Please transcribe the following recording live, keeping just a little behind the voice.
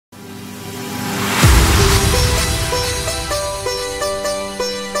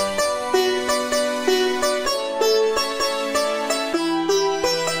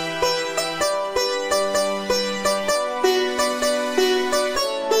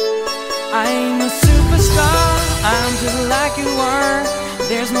I ain't no superstar, I'm just like you are.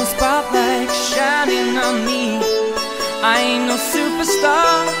 There's no spotlight shining on me. I ain't no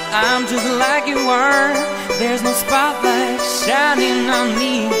superstar, I'm just like you are. There's no spotlight shining on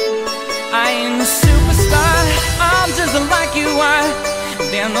me. I ain't no superstar, I'm just like you are.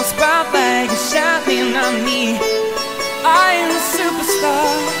 There's no spotlight shining on me. I ain't a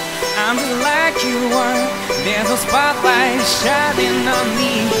superstar, I'm just like you are. There's no spotlight shining on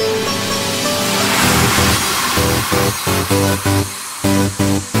me.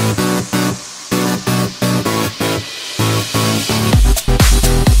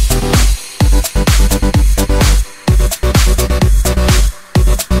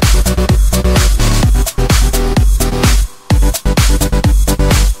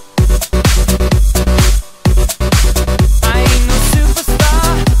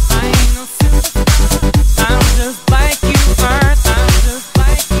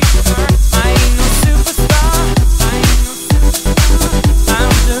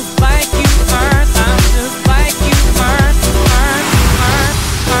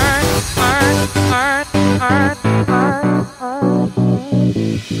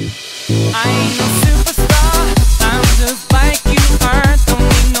 I ain't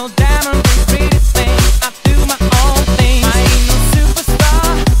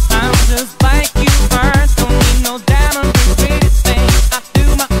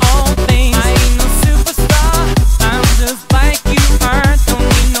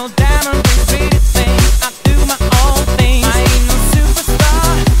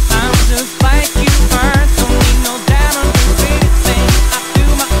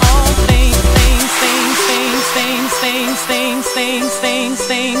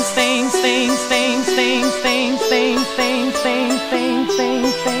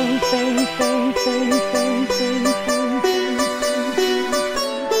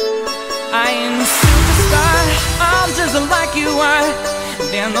a superstar, I'm just like you are.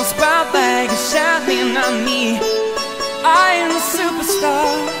 There's no spotlight shining on me. I ain't a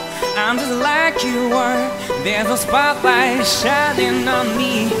superstar, I'm just like you are. There's no spotlight shining on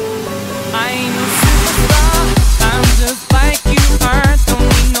me. I ain't no superstar, I'm just